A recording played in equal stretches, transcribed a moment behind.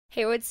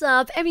Hey, what's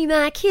up? Emmy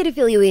Mac here to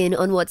fill you in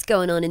on what's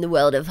going on in the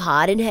world of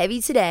hard and heavy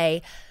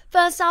today.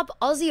 First up,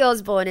 Ozzy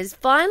Osbourne has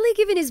finally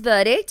given his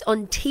verdict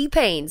on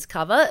T-Pain's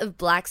cover of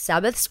Black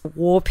Sabbath's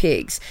War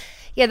Pigs.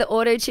 Yeah, the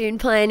auto-tune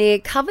pioneer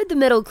covered the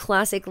metal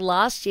classic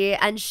last year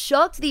and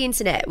shocked the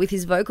internet with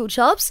his vocal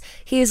chops.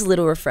 Here's a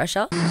little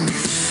refresher.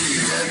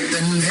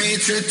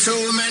 Hatred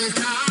to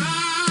mankind,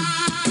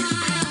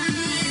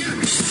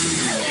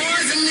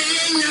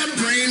 poisoning your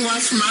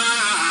brainwashed mind.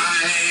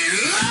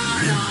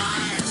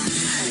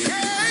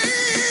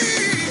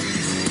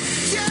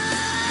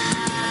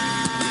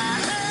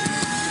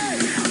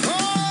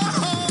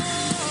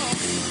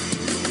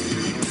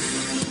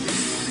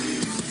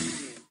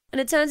 And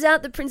it turns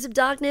out the Prince of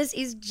Darkness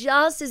is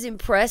just as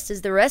impressed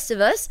as the rest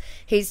of us.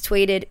 He's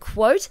tweeted,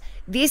 quote,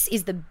 "This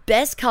is the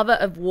best cover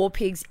of War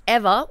Pigs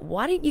ever.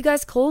 Why didn't you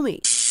guys call me?"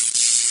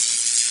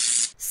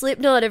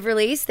 Slipknot have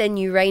released their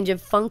new range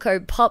of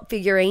Funko Pop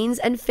figurines,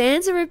 and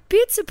fans are a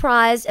bit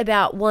surprised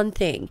about one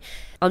thing.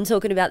 I'm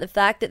talking about the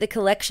fact that the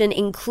collection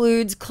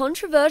includes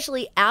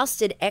controversially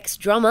ousted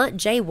ex-drummer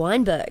Jay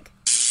Weinberg.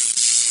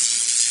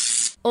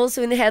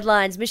 Also in the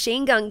headlines,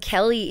 Machine Gun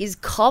Kelly is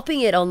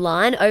copping it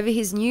online over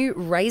his new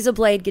razor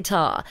blade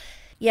guitar.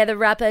 Yeah, the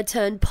rapper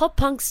turned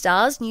pop-punk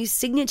star's new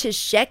signature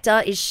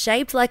Schecter is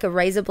shaped like a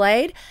razor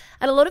blade,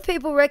 and a lot of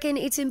people reckon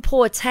it's in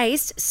poor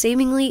taste,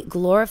 seemingly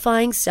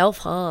glorifying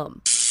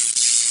self-harm.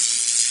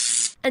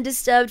 And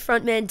Disturbed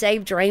frontman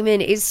Dave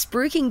Draymond is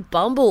spruiking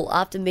Bumble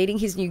after meeting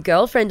his new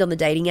girlfriend on the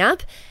dating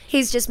app.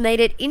 He's just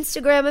made it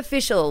Instagram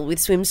official with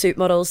swimsuit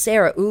model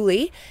Sarah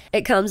Uli.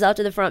 It comes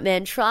after the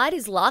frontman tried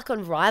his luck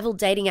on rival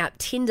dating app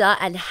Tinder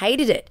and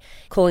hated it,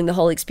 calling the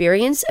whole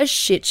experience a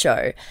shit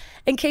show.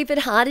 And keep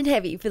it hard and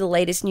heavy for the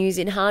latest news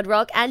in hard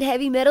rock and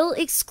heavy metal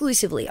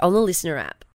exclusively on the Listener app.